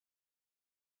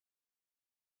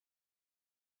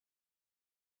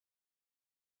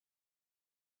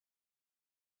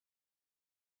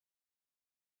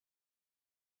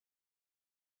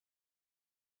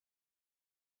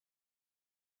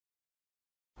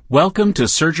Welcome to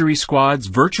Surgery Squad's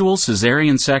virtual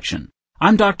caesarean section.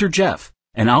 I'm Dr. Jeff,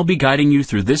 and I'll be guiding you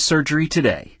through this surgery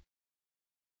today.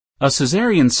 A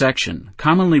caesarean section,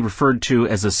 commonly referred to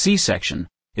as a C-section,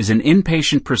 is an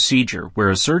inpatient procedure where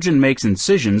a surgeon makes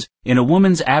incisions in a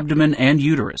woman's abdomen and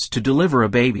uterus to deliver a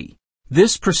baby.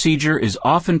 This procedure is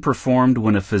often performed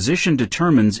when a physician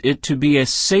determines it to be a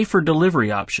safer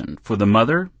delivery option for the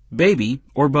mother, baby,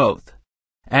 or both.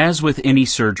 As with any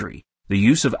surgery, the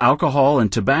use of alcohol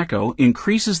and tobacco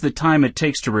increases the time it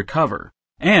takes to recover,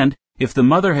 and if the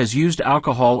mother has used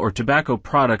alcohol or tobacco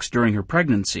products during her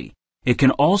pregnancy, it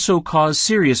can also cause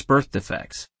serious birth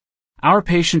defects. Our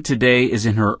patient today is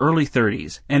in her early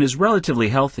 30s and is relatively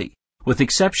healthy, with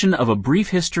exception of a brief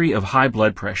history of high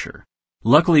blood pressure.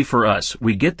 Luckily for us,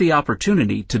 we get the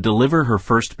opportunity to deliver her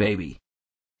first baby.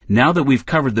 Now that we've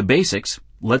covered the basics,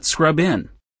 let's scrub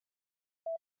in.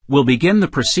 We'll begin the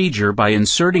procedure by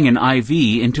inserting an IV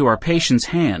into our patient's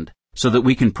hand so that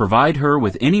we can provide her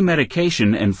with any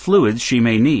medication and fluids she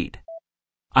may need.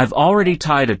 I've already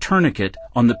tied a tourniquet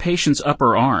on the patient's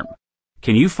upper arm.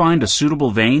 Can you find a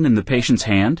suitable vein in the patient's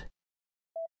hand?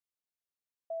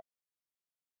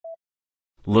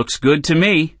 Looks good to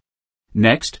me.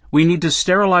 Next, we need to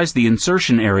sterilize the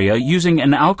insertion area using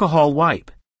an alcohol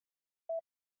wipe.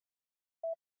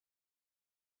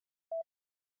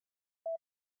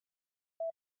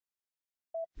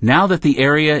 Now that the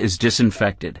area is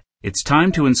disinfected, it's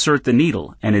time to insert the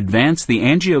needle and advance the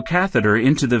angiocatheter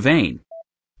into the vein.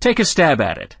 Take a stab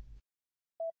at it.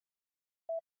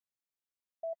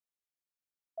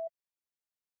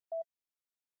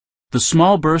 The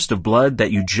small burst of blood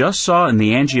that you just saw in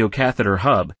the angiocatheter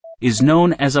hub is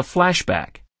known as a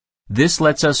flashback. This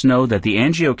lets us know that the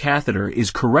angiocatheter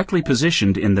is correctly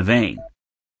positioned in the vein.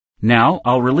 Now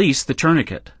I'll release the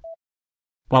tourniquet.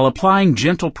 While applying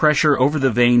gentle pressure over the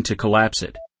vein to collapse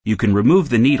it, you can remove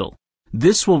the needle.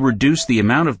 This will reduce the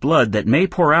amount of blood that may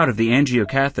pour out of the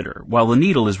angiocatheter while the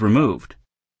needle is removed.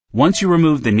 Once you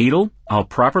remove the needle, I'll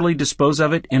properly dispose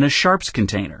of it in a sharps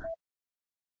container.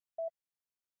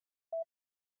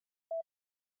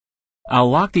 I'll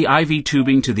lock the IV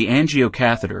tubing to the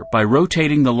angiocatheter by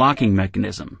rotating the locking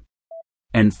mechanism.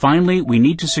 And finally, we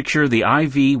need to secure the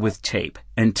IV with tape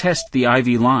and test the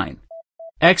IV line.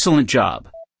 Excellent job!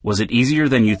 Was it easier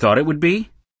than you thought it would be?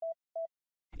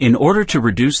 In order to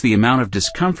reduce the amount of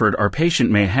discomfort our patient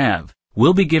may have,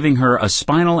 we'll be giving her a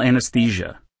spinal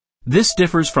anesthesia. This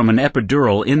differs from an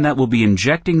epidural in that we'll be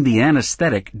injecting the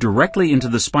anesthetic directly into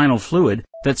the spinal fluid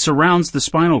that surrounds the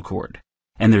spinal cord,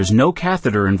 and there's no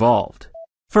catheter involved.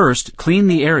 First, clean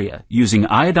the area using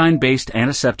iodine-based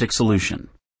antiseptic solution.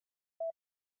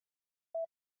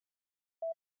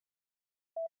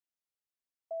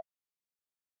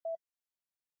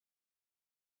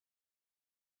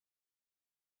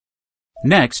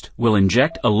 Next, we'll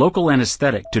inject a local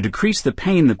anesthetic to decrease the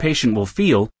pain the patient will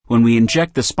feel when we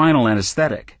inject the spinal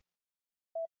anesthetic.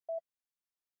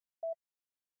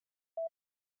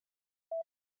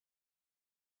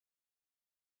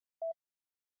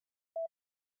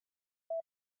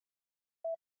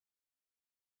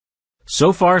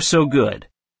 So far, so good.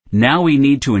 Now we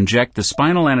need to inject the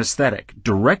spinal anesthetic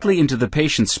directly into the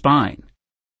patient's spine.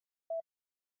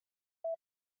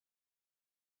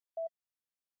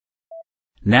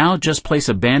 Now just place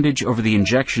a bandage over the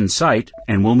injection site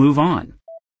and we'll move on.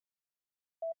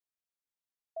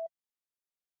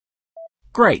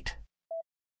 Great!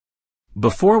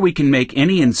 Before we can make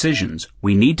any incisions,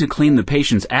 we need to clean the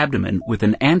patient's abdomen with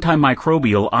an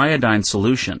antimicrobial iodine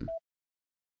solution.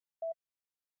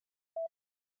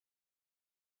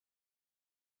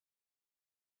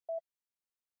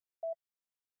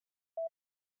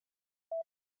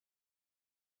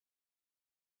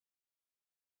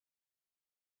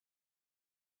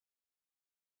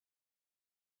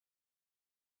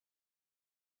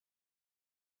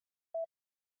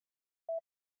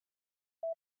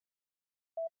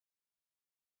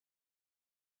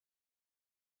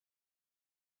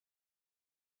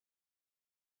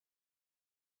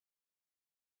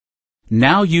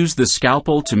 Now use the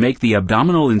scalpel to make the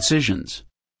abdominal incisions.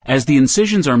 As the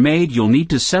incisions are made, you'll need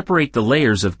to separate the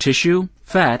layers of tissue,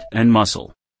 fat, and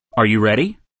muscle. Are you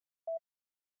ready?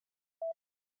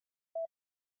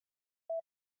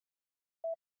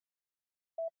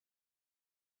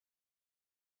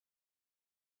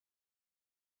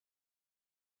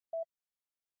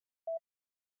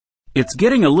 It's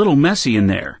getting a little messy in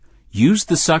there. Use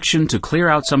the suction to clear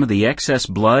out some of the excess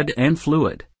blood and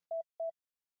fluid.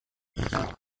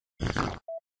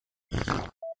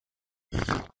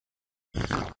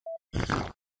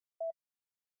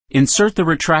 Insert the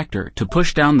retractor to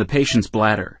push down the patient's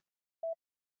bladder.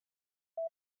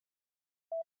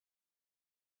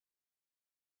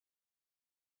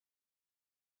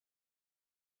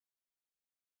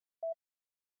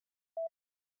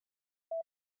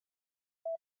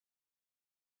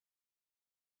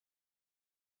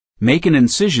 Make an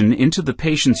incision into the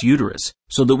patient's uterus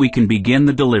so that we can begin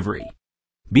the delivery.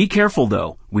 Be careful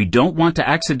though, we don't want to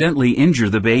accidentally injure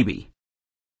the baby.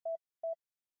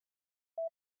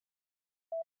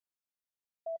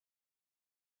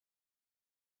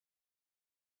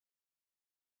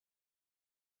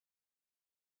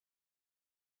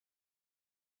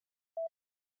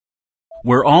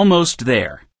 We're almost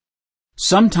there.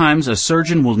 Sometimes a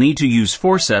surgeon will need to use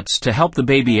forceps to help the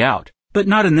baby out, but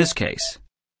not in this case.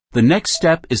 The next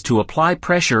step is to apply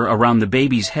pressure around the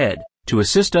baby's head to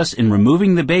assist us in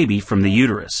removing the baby from the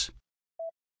uterus.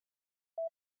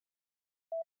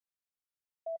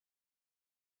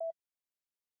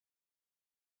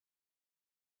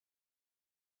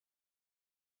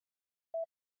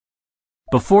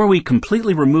 Before we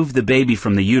completely remove the baby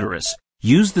from the uterus,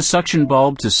 use the suction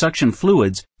bulb to suction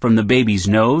fluids from the baby's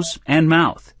nose and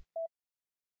mouth.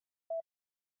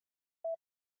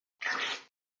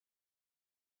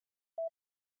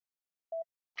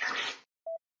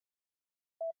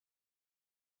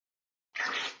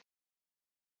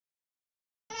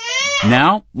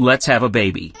 Now, let's have a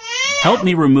baby. Help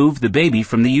me remove the baby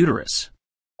from the uterus.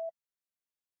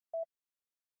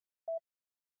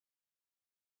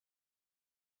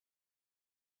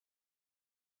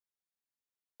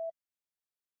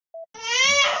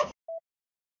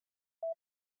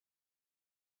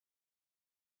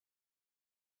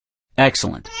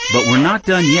 Excellent, but we're not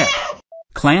done yet.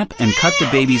 Clamp and cut the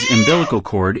baby's umbilical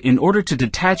cord in order to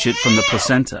detach it from the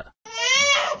placenta.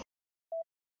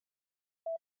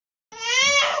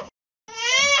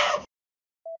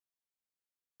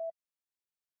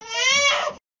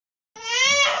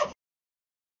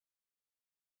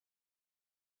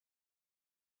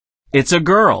 It's a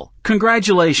girl!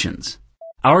 Congratulations!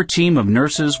 Our team of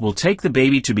nurses will take the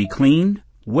baby to be cleaned,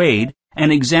 weighed,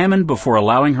 and examined before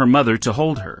allowing her mother to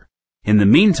hold her. In the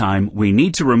meantime, we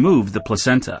need to remove the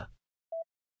placenta.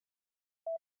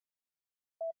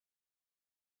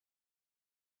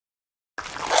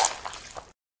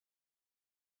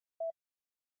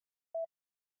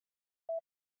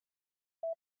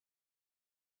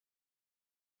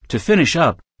 To finish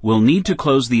up, we'll need to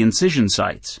close the incision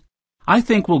sites. I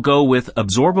think we'll go with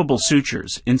absorbable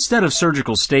sutures instead of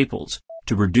surgical staples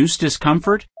to reduce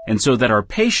discomfort and so that our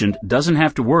patient doesn't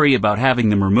have to worry about having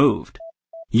them removed.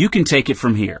 You can take it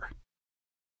from here.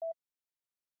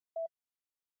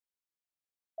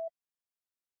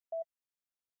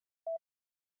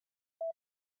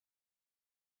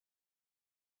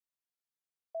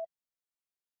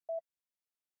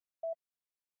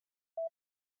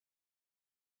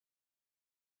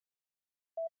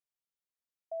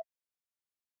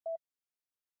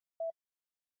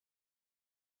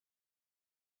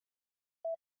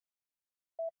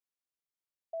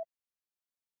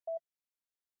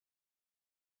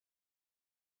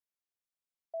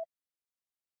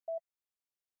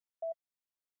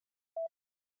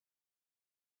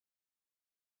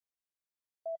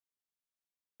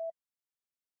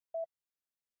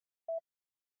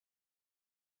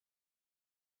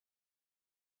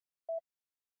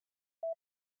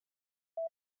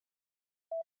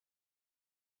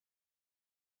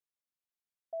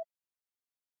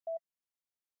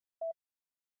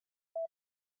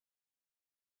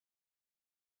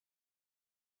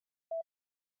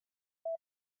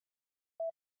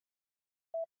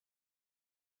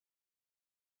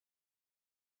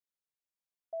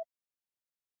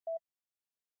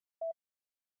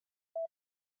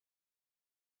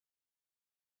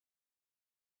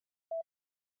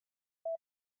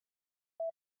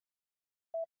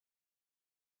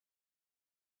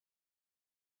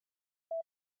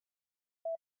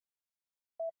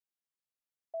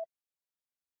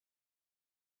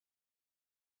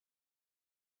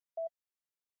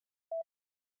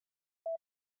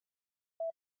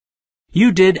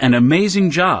 You did an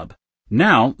amazing job.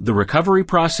 Now, the recovery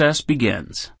process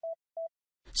begins.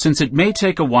 Since it may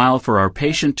take a while for our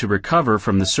patient to recover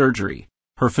from the surgery,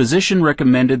 her physician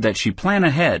recommended that she plan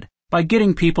ahead by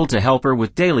getting people to help her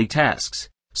with daily tasks,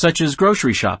 such as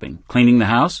grocery shopping, cleaning the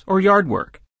house, or yard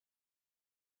work.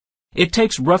 It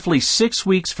takes roughly 6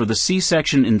 weeks for the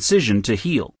C-section incision to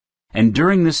heal, and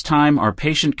during this time our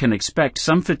patient can expect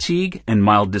some fatigue and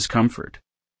mild discomfort.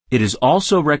 It is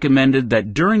also recommended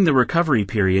that during the recovery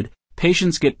period,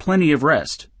 patients get plenty of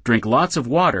rest, drink lots of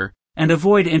water, and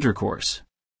avoid intercourse.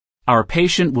 Our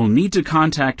patient will need to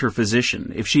contact her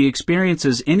physician if she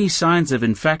experiences any signs of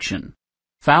infection,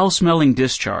 foul-smelling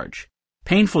discharge,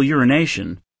 painful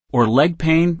urination, or leg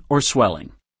pain or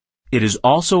swelling. It is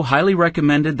also highly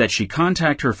recommended that she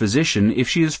contact her physician if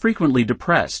she is frequently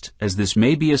depressed, as this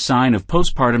may be a sign of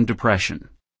postpartum depression.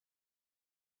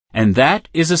 and that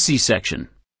is a C-section.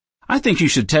 I think you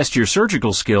should test your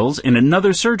surgical skills in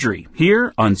another surgery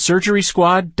here on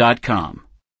SurgerySquad.com.